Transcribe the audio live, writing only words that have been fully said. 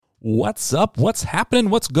What's up? What's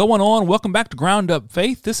happening? What's going on? Welcome back to Ground Up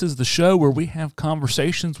Faith. This is the show where we have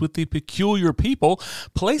conversations with the peculiar people,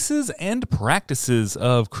 places, and practices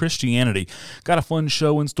of Christianity. Got a fun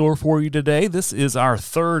show in store for you today. This is our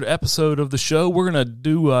third episode of the show. We're going to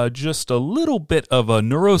do just a little bit of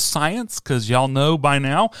neuroscience, because y'all know by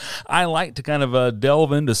now I like to kind of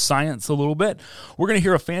delve into science a little bit. We're going to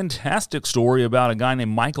hear a fantastic story about a guy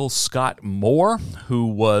named Michael Scott Moore, who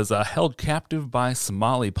was held captive by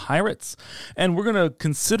Somali pirates, and we're going to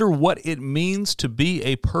consider what it means to be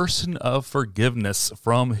a person of forgiveness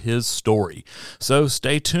from his story. So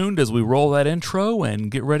stay tuned as we roll that intro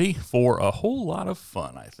and get ready for a whole lot of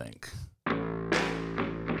fun, I think.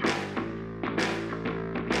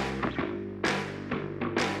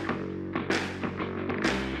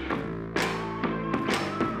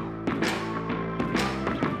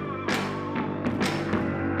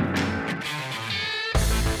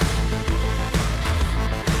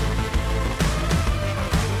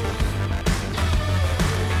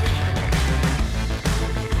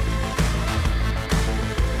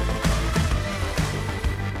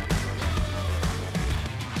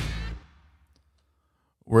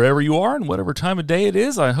 Wherever you are and whatever time of day it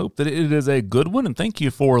is, I hope that it is a good one, and thank you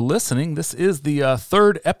for listening. This is the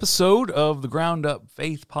third episode of the Ground Up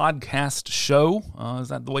Faith podcast show. Is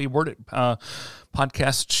that the way you word it?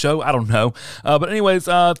 Podcast show? I don't know. But anyways,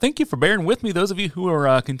 thank you for bearing with me, those of you who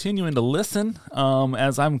are continuing to listen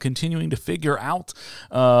as I'm continuing to figure out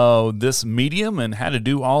this medium and how to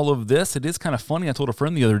do all of this. It is kind of funny. I told a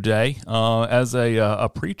friend the other day, as a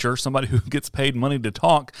preacher, somebody who gets paid money to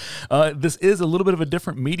talk, this is a little bit of a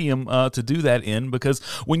different medium to do that in, because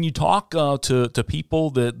when you talk to people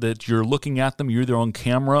that you're looking at them, you're either on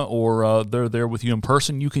camera or they're there with you in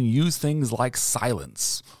person, you can use things like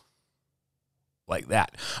silence. Like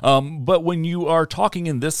that. But when you are talking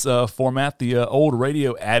in this format, the old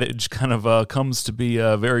radio adage kind of comes to be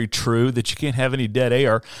very true, that you can't have any dead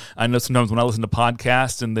air. I know sometimes when I listen to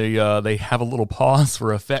podcasts and they have a little pause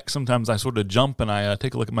for effect, sometimes I sort of jump and I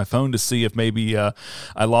take a look at my phone to see if maybe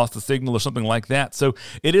I lost the signal or something like that. So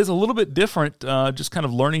it is a little bit different, just kind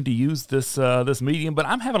of learning to use this medium, but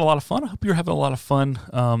I'm having a lot of fun. I hope you're having a lot of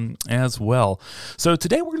fun as well. So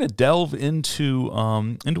today we're going to delve into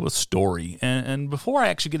a story, and before I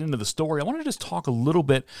actually get into the story, I want to just talk a little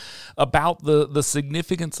bit about the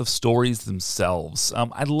significance of stories themselves.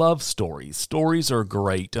 I love stories. Stories are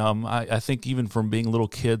great. I think even from being little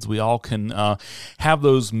kids, we all can have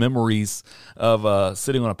those memories of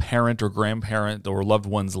sitting on a parent or grandparent or loved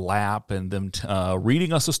one's lap and them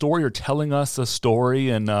reading us a story or telling us a story.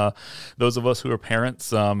 And those of us who are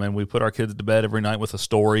parents and we put our kids to bed every night with a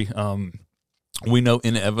story, we know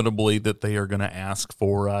inevitably that they are going to ask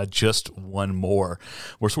for just one more.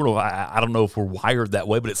 We're sort of, I don't know if we're wired that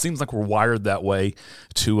way, but it seems like we're wired that way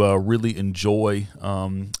to really enjoy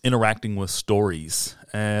interacting with stories.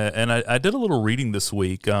 And I did a little reading this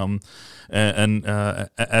week, and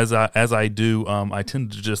as I do, I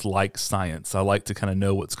tend to just like science. I like to kind of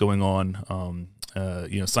know what's going on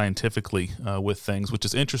scientifically with things, which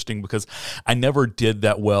is interesting because I never did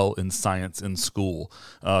that well in science in school.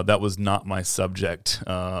 That was not my subject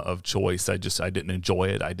of choice. I didn't enjoy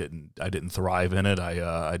it. I didn't thrive in it.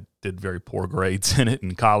 I did very poor grades in it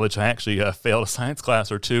in college. I actually failed a science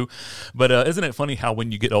class or two. But isn't it funny how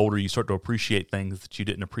when you get older, you start to appreciate things that you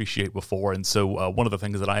didn't appreciate before? And so one of the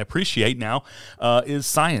things that I appreciate now is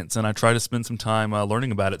science, and I try to spend some time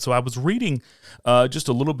learning about it. So I was reading just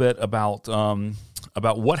a little bit about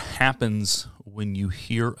what happens when you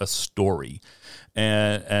hear a story.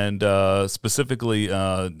 And specifically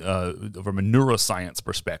from a neuroscience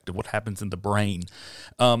perspective, what happens in the brain.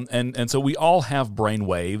 And so we all have brain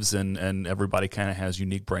waves, and everybody kind of has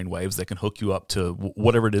unique brain waves. They can hook you up to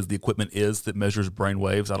whatever it is the equipment is that measures brain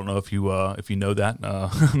waves. I don't know if you know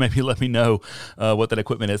that. Maybe let me know what that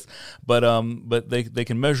equipment is. But they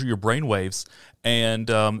can measure your brain waves, and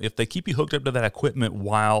if they keep you hooked up to that equipment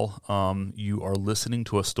while you are listening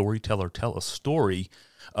to a storyteller tell a story,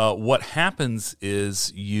 what happens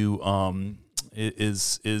is your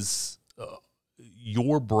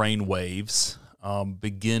brain waves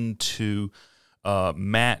begin to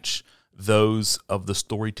match those of the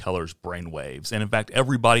storyteller's brain waves, and in fact,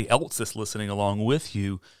 everybody else that's listening along with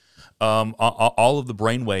you, all of the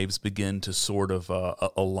brain waves begin to sort of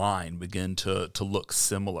align, begin to look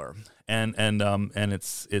similar, and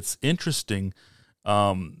it's interesting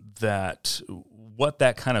that what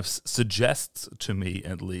that kind of suggests to me,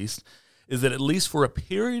 at least, is that at least for a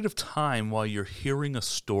period of time while you're hearing a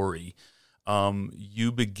story,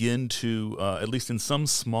 you begin to, at least in some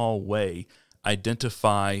small way,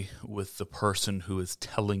 identify with the person who is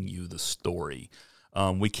telling you the story.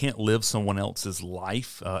 We can't live someone else's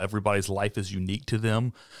life. Everybody's life is unique to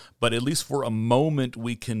them. But at least for a moment,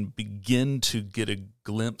 we can begin to get a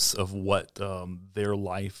glimpse of what their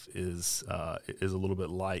life is a little bit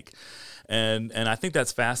like. And I think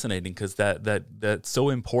that's fascinating because that's so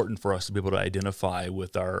important for us to be able to identify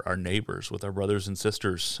with our neighbors, with our brothers and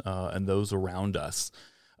sisters, and those around us.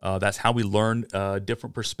 That's how we learn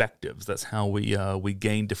different perspectives. That's how we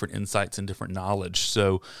gain different insights and different knowledge.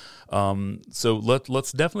 So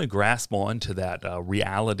let's definitely grasp on to that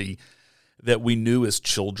reality that we knew as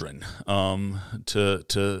children,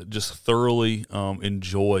 to just thoroughly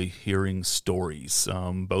enjoy hearing stories,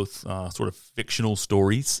 both sort of fictional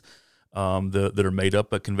stories that are made up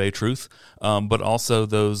but convey truth, but also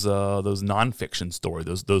those nonfiction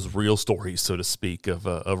stories, those real stories, so to speak,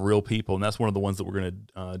 of real people, and that's one of the ones that we're going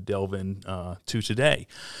to delve in to today.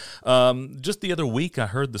 Just the other week, I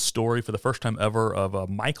heard the story for the first time ever of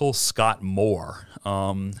Michael Scott Moore,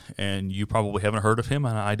 and you probably haven't heard of him,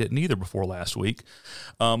 and I didn't either before last week.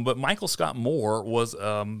 But Michael Scott Moore was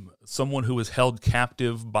someone who was held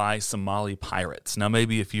captive by Somali pirates. Now,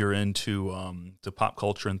 maybe if you're into to pop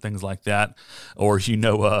culture and things like that, or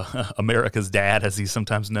America's Dad, as he's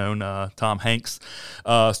sometimes known, Tom Hanks,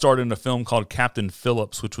 starred in a film called Captain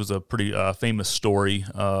Phillips, which was a pretty famous story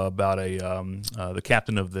about the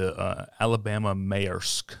captain of the Alabama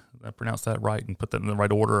Maersk. Did I pronounce that right and put that in the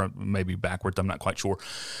right order? Maybe backwards, I'm not quite sure.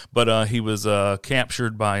 But he was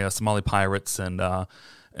captured by Somali pirates, and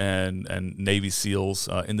Navy SEALs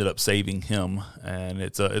ended up saving him, and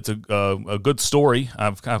it's a good story.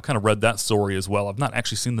 I've kind of read that story as well. I've not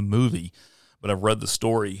actually seen the movie, but I've read the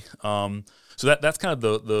story. So that's kind of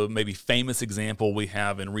the maybe famous example we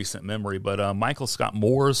have in recent memory. But Michael Scott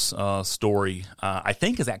Moore's story, I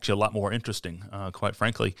think, is actually a lot more interesting, quite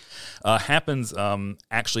frankly. Happens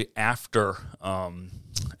actually after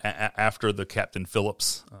the Captain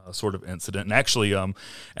Phillips sort of incident. And actually,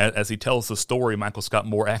 as he tells the story, Michael Scott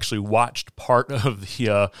Moore actually watched part of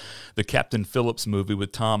the Captain Phillips movie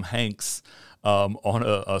with Tom Hanks on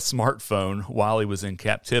a smartphone while he was in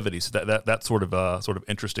captivity. So that's sort of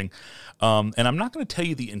interesting. And I'm not going to tell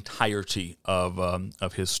you the entirety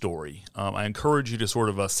of his story. I encourage you to sort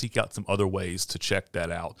of seek out some other ways to check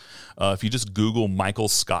that out. If you just Google Michael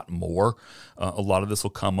Scott Moore, a lot of this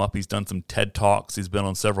will come up. He's done some TED Talks. He's been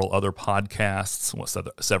on several other podcasts.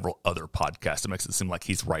 Several other podcasts. It makes it seem like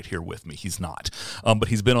he's right here with me. He's not. But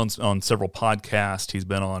he's been on several podcasts. He's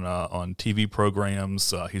been on TV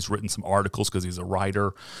programs. He's written some articles because he's a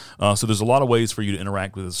writer. So there's a lot of ways for you to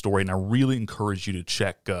interact with his story, and I really encourage you to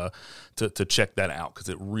check that out because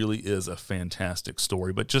it really is a fantastic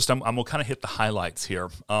story. But I'm going to kind of hit the highlights here.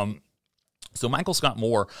 So Michael Scott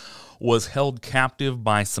Moore was held captive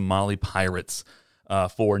by Somali pirates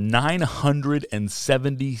for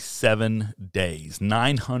 977 days.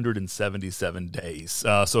 977 days.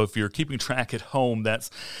 So if you're keeping track at home,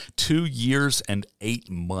 that's 2 years and 8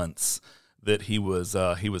 months that he was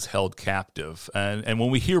held captive. And when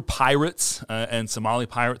we hear pirates and Somali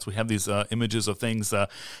pirates, we have these images of things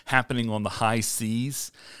happening on the high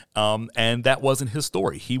seas. And that wasn't his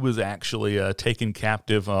story. He was actually taken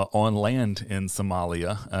captive on land in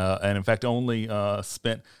Somalia, and in fact only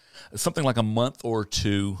spent something like a month or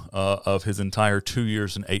two of his entire 2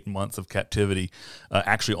 years and 8 months of captivity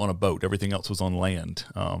actually on a boat. Everything else was on land.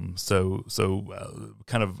 So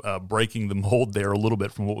kind of breaking the mold there a little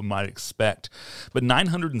bit from what we might expect. But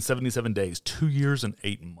 977 days, 2 years and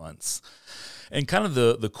 8 months. And kind of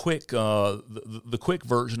the quick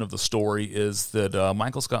version of the story is that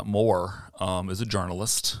Michael Scott Moore is a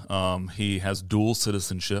journalist. He has dual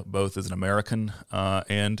citizenship, both as an American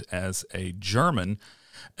and as a German.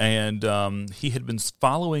 And he had been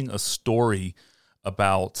following a story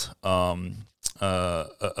about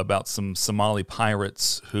some Somali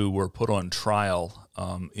pirates who were put on trial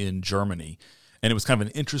in Germany. And it was kind of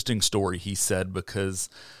an interesting story, he said, because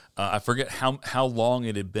I forget how long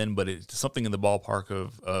it had been, but it's something in the ballpark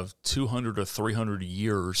of 200 or 300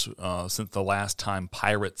 years since the last time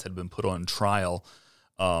pirates had been put on trial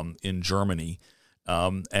in Germany.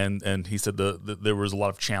 And he said there was a lot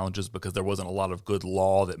of challenges because there wasn't a lot of good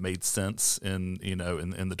law that made sense in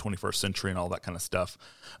the 21st century and all that kind of stuff.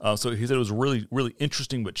 So he said it was a really, really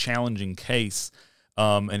interesting but challenging case.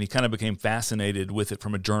 And he kind of became fascinated with it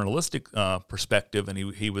from a journalistic perspective, and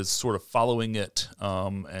he was sort of following it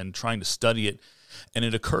and trying to study it. And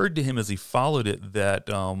it occurred to him as he followed it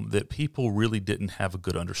that people really didn't have a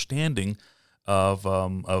good understanding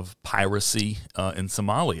of piracy in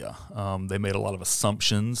Somalia. They made a lot of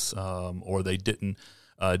assumptions, or they didn't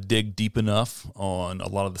dig deep enough on a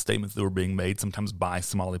lot of the statements that were being made, sometimes by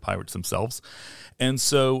Somali pirates themselves. And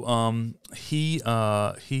so he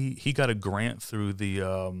got a grant through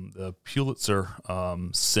the Pulitzer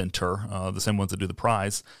Center, the same ones that do the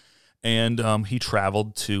prize, and he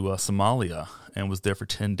traveled to Somalia and was there for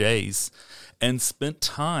 10 days and spent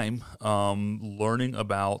time learning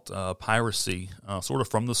about piracy sort of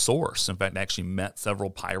from the source. In fact, actually met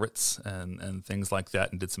several pirates and things like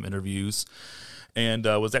that and did some interviews, and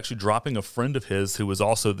was actually dropping a friend of his who was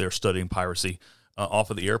also there studying piracy off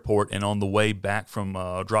of the airport. And on the way back from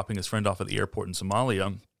dropping his friend off at the airport in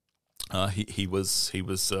Somalia, he was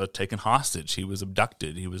taken hostage. He was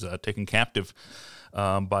abducted. He was taken captive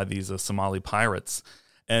by these Somali pirates,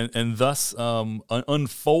 and thus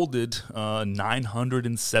unfolded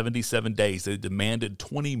 977 days. They demanded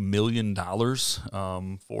 $20 million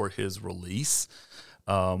for his release,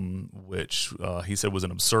 which he said was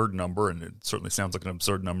an absurd number, and it certainly sounds like an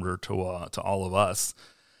absurd number to all of us.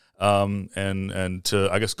 And to,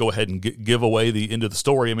 I guess, go ahead and give away the end of the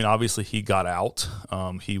story. I mean, obviously he got out.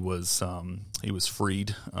 He was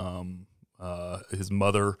freed. His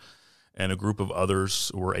mother and a group of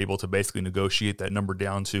others were able to basically negotiate that number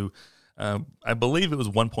down to, I believe it was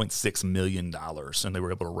 $1.6 million, and they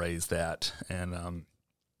were able to raise that. And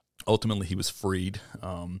ultimately he was freed.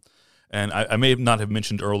 And I may not have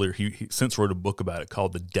mentioned earlier, he since wrote a book about it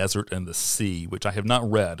called The Desert and the Sea, which I have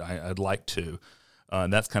not read. I'd like to.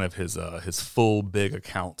 And that's kind of his full big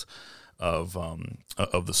account of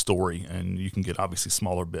the story, and you can get obviously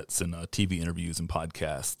smaller bits in TV interviews and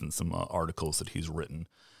podcasts and some articles that he's written.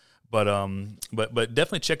 But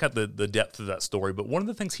definitely check out the depth of that story. But one of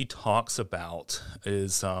the things he talks about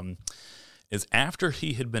is after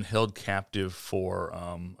he had been held captive for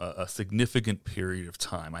a significant period of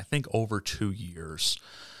time, I think over 2 years.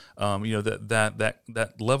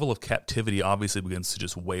 That level of captivity obviously begins to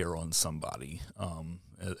just wear on somebody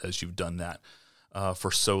as you've done that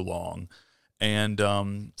for so long, and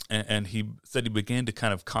he said he began to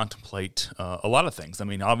kind of contemplate a lot of things. I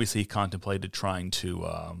mean, obviously he contemplated trying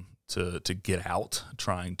to get out,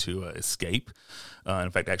 trying to escape. In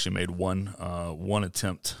fact, actually made one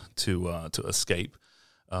attempt to escape.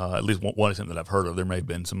 At least one attempt that I've heard of. There may have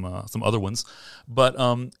been some other ones, but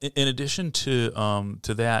in addition to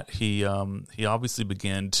that, he obviously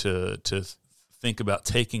began to think about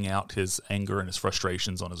taking out his anger and his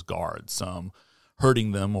frustrations on his guards,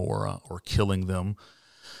 hurting them or killing them.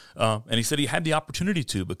 And he said he had the opportunity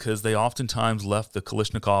to, because they oftentimes left the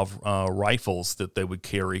Kalashnikov rifles that they would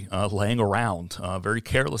carry laying around very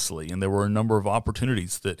carelessly, and there were a number of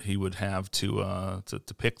opportunities that he would have to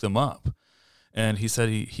pick them up. And he said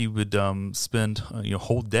he would spend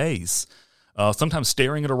whole days, sometimes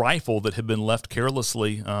staring at a rifle that had been left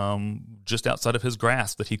carelessly just outside of his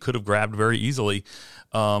grasp that he could have grabbed very easily.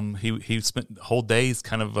 He spent whole days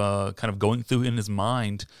kind of going through in his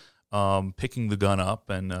mind, picking the gun up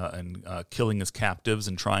and killing his captives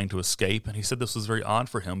and trying to escape. And he said this was very odd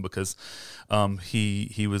for him because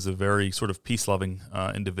he was a very sort of peace-loving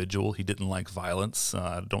individual. He didn't like violence.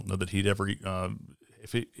 I don't know that he'd ever.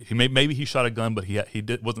 Maybe he shot a gun, but he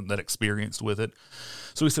wasn't that experienced with it.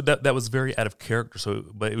 So he said that was very out of character.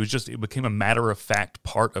 But it became a matter of fact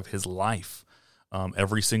part of his life.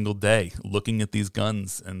 Every single day, looking at these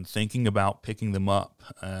guns and thinking about picking them up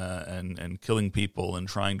and killing people and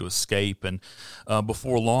trying to escape. And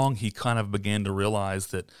before long, he kind of began to realize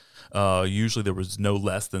that usually there was no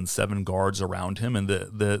less than 7 guards around him, and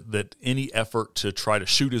that any effort to try to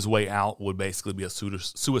shoot his way out would basically be a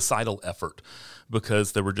suicidal effort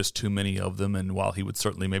because there were just too many of them. And while he would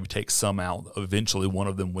certainly maybe take some out, eventually one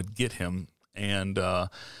of them would get him, and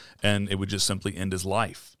it would just simply end his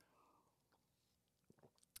life.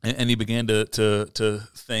 And he began to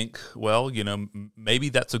think, well, maybe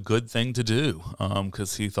that's a good thing to do,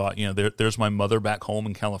 because he thought, there's my mother back home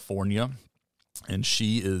in California, and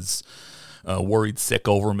she is worried sick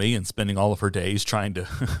over me and spending all of her days trying to,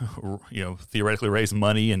 theoretically raise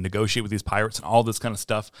money and negotiate with these pirates and all this kind of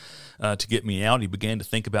stuff to get me out. He began to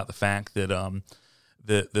think about the fact that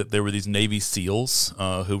that there were these Navy SEALs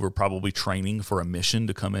who were probably training for a mission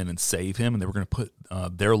to come in and save him, and they were going to put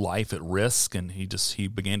their life at risk. And he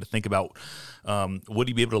began to think about would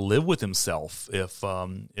he be able to live with himself if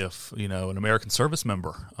an American service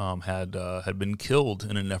member had been killed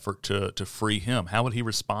in an effort to free him? How would he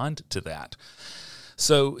respond to that?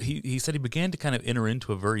 So he said he began to kind of enter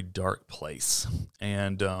into a very dark place,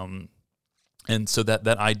 and so that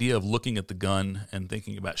idea of looking at the gun and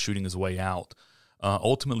thinking about shooting his way out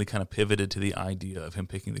ultimately kind of pivoted to the idea of him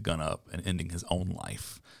picking the gun up and ending his own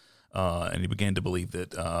life. And he began to believe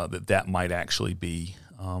that that might actually be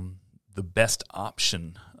the best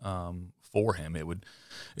option for him.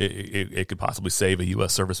 It could possibly save a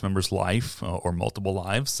U.S. service member's life or multiple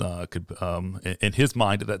lives. Could, in his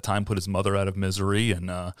mind at that time, put his mother out of misery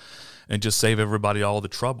and just save everybody all the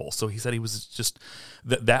trouble. So he said he was just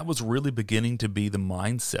that was really beginning to be the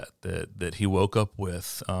mindset that he woke up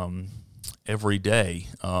with every day.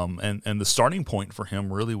 And the starting point for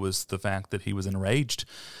him really was the fact that he was enraged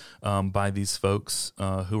by these folks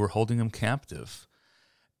who were holding him captive.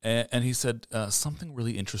 And he said something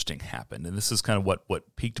really interesting happened, and this is kind of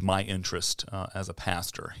what piqued my interest as a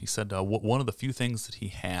pastor. He said one of the few things that he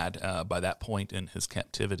had by that point in his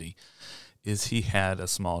captivity is he had a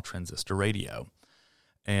small transistor radio,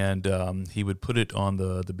 and he would put it on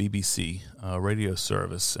the BBC radio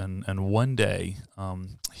service. And one day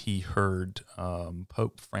he heard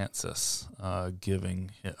Pope Francis giving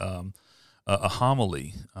a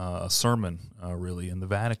homily, a sermon, really, in the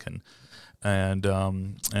Vatican.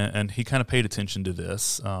 And he kind of paid attention to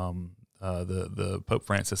this. The Pope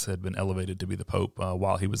Francis had been elevated to be the Pope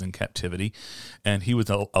while he was in captivity, and he was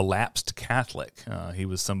a lapsed Catholic. He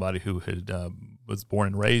was somebody who had was born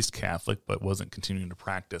and raised Catholic, but wasn't continuing to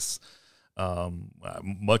practice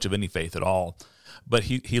much of any faith at all. But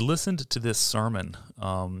he listened to this sermon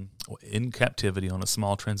in captivity on a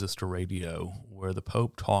small transistor radio where the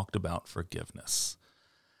Pope talked about forgiveness.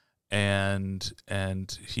 And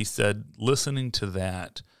he said listening to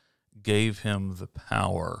that gave him the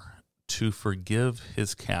power to forgive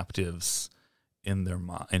his captives in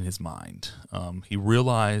his mind. He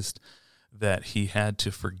realized that he had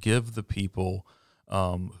to forgive the people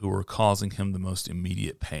who were causing him the most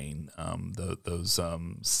immediate pain. Those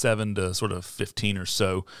 7 to sort of 15 or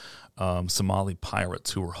so Somali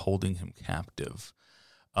pirates who were holding him captive.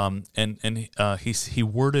 He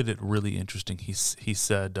worded it really interesting. He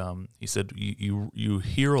said you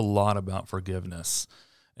hear a lot about forgiveness,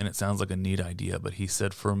 and it sounds like a neat idea. But he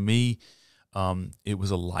said, for me, it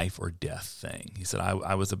was a life or death thing. He said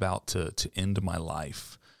I was about to end my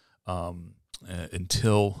life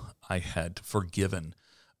until I had forgiven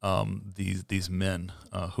these men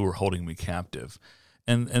who were holding me captive,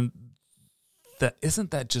 and that isn't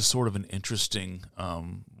that just sort of an interesting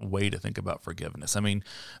way to think about forgiveness? I mean,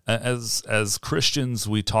 as Christians,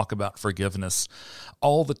 we talk about forgiveness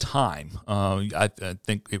all the time. I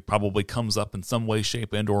think it probably comes up in some way,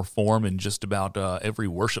 shape, and or form in just about every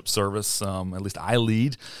worship service. At least I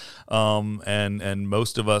lead, and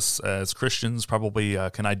most of us as Christians probably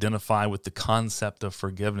can identify with the concept of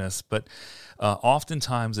forgiveness. But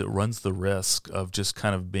oftentimes, it runs the risk of just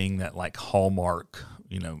kind of being that like hallmark,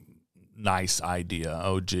 nice idea.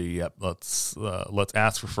 Oh, gee, yep. Let's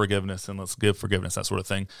ask for forgiveness and let's give forgiveness, that sort of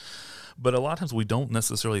thing. But a lot of times we don't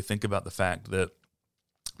necessarily think about the fact that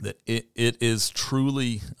it is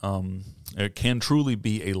truly, it can truly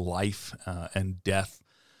be a life and death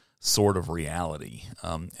sort of reality.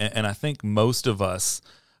 And I think most of us,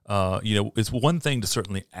 it's one thing to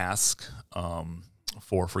certainly ask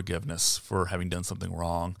for forgiveness for having done something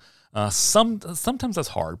wrong. Sometimes that's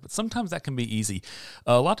hard, but sometimes that can be easy.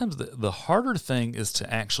 A lot of times the harder thing is to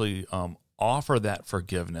actually offer that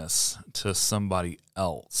forgiveness to somebody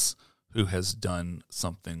else who has done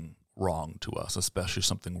something wrong to us, especially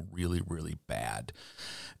something really, really bad.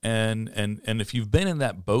 And if you've been in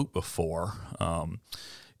that boat before,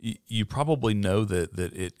 you probably know that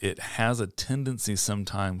it has a tendency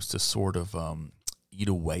sometimes to sort of eat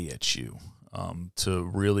away at you. To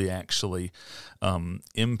really actually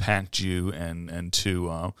impact you and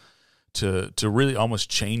to really almost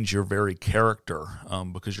change your very character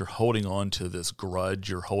because you're holding on to this grudge,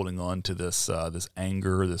 you're holding on to this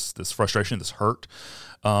anger, this frustration, this hurt.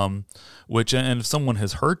 Which, and if someone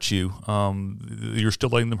has hurt you, you're still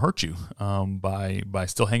letting them hurt you by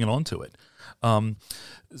still hanging on to it.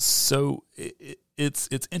 So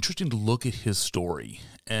it's interesting to look at his story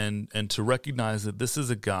and to recognize that this is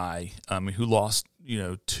a guy who lost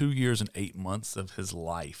 2 years and 8 months of his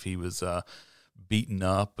life. He was beaten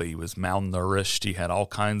up, he was malnourished, he had all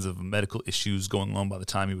kinds of medical issues going on by the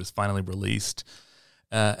time he was finally released,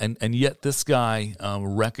 and yet this guy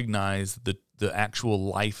recognized the actual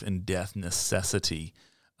life and death necessity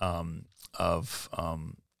of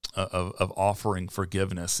offering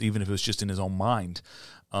forgiveness, even if it was just in his own mind,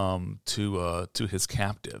 to his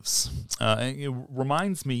captives. And it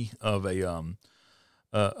reminds me of a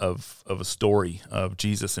story of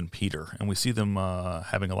Jesus and Peter, and we see them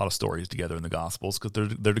having a lot of stories together in the Gospels because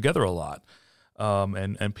they're together a lot.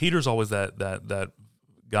 And Peter's always that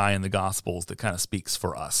guy in the Gospels that kind of speaks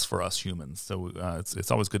for us humans. So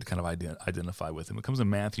it's always good to kind of identify with him. It comes in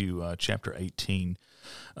Matthew chapter 18,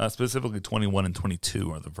 specifically 21 and 22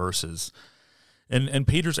 are the verses. And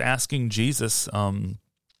Peter's asking Jesus,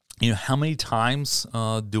 how many times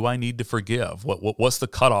do I need to forgive? What's the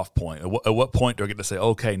cutoff point? At what point do I get to say,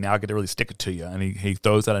 okay, now I get to really stick it to you? And he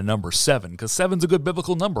throws out a number 7, because 7's a good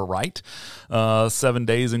biblical number, right? 7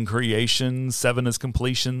 days in creation, 7 is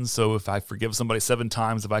completion. So if I forgive somebody 7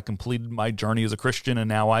 times, if I completed my journey as a Christian, and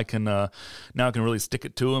now I can really stick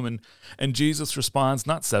it to them. And Jesus responds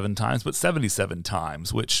not 7 times, but 77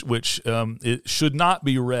 times, which it should not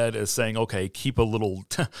be read as saying, okay, keep a little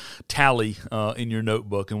tally in your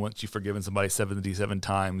notebook, and once you've forgiven somebody 77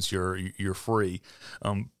 times, you're free.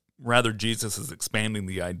 Rather, Jesus is expanding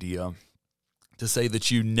the idea to say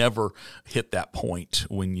that you never hit that point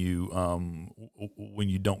when you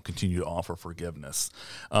don't continue to offer forgiveness.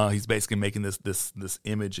 He's basically making this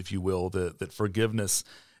image, if you will, that forgiveness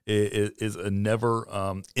is a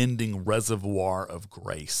never-ending reservoir of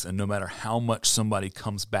grace. And no matter how much somebody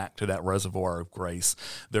comes back to that reservoir of grace,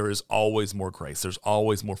 there is always more grace. There's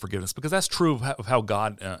always more forgiveness, because that's true of how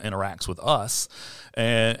God interacts with us.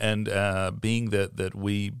 And being that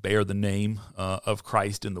we bear the name of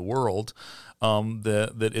Christ in the world,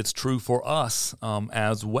 that it's true for us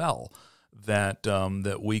as well.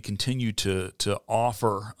 That we continue to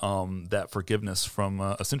offer that forgiveness from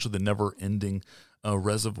essentially the never-ending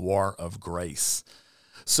reservoir of grace.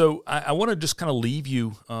 So I want to just kind of leave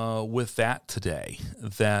you with that today,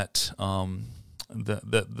 that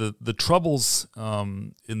the troubles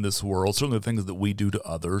in this world, certainly the things that we do to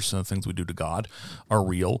others and the things we do to God, are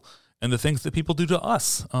real. And the things that people do to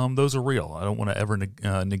us, those are real. I don't want to ever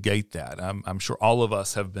negate that. I'm sure all of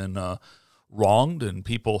us have been wronged, and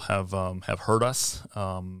people have hurt us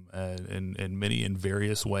in many and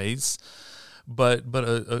various ways. But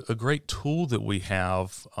a great tool that we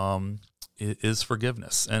have is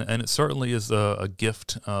forgiveness, and it certainly is a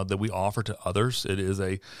gift that we offer to others. It is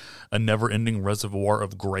a never-ending reservoir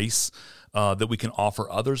of grace that we can offer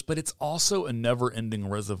others, but it's also a never-ending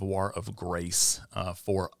reservoir of grace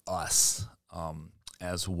for us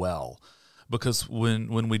as well. Because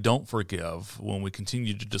when we don't forgive, when we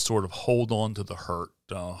continue to just sort of hold on to the hurt,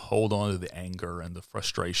 hold on to the anger and the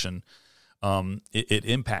frustration, it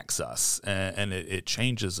impacts us, and it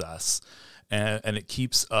changes us, and it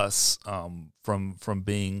keeps us from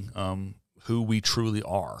being who we truly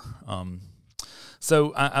are.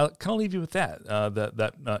 So I'll kind of leave you with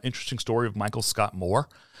that interesting story of Michael Scott Moore.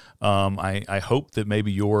 I hope that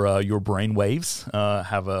maybe your brain waves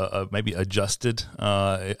have maybe adjusted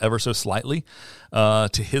ever so slightly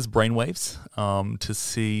to his brain waves, to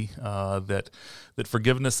see that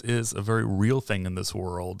forgiveness is a very real thing in this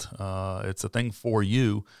world. It's a thing for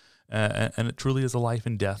you, and it truly is a life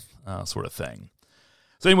and death sort of thing.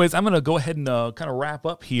 So anyways, I'm going to go ahead and kind of wrap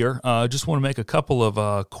up here. Just want to make a couple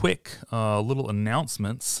of quick little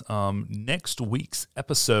announcements. Next week's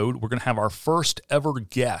episode, we're going to have our first ever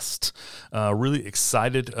guest. Really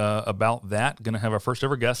excited about that. Going to have our first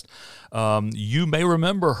ever guest. You may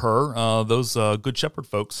remember her, those Good Shepherd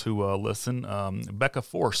folks who listen, Becca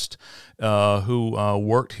Forst, who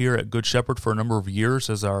worked here at Good Shepherd for a number of years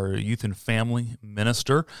as our youth and family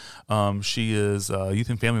minister. She is a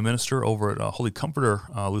youth and family minister over at Holy Comforter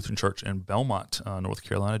Lutheran Church in Belmont, North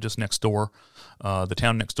Carolina, just next door, the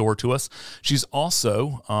town next door to us. She's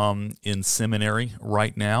also in seminary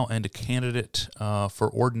right now and a candidate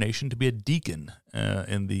for ordination to be a deacon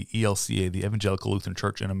in the ELCA, the Evangelical Lutheran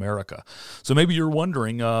Church in America. So maybe you're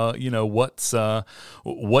wondering, what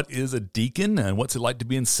is a deacon, and what's it like to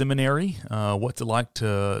be in seminary? What's it like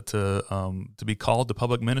to be called to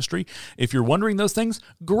public ministry? If you're wondering those things,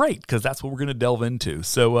 great, because that's what we're going to delve into.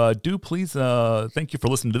 So do please thank you for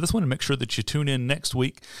listening to this one, and make sure that you tune in next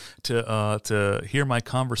week to hear my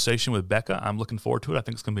conversation with Becca. I'm looking forward to it. I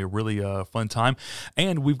think it's going to be a really fun time,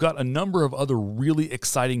 and we've got a number of other really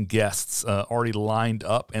exciting guests already lined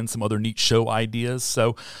up, and some other neat show ideas.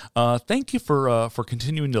 So thank you for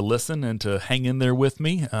continuing to listen and to hang in there with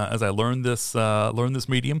me as I learn this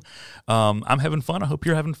medium. I'm having fun. I hope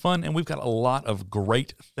you're having fun, and we've got a lot of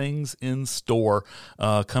great things in store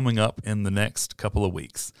coming up in the next couple of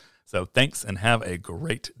weeks. So thanks, and have a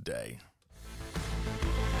great day.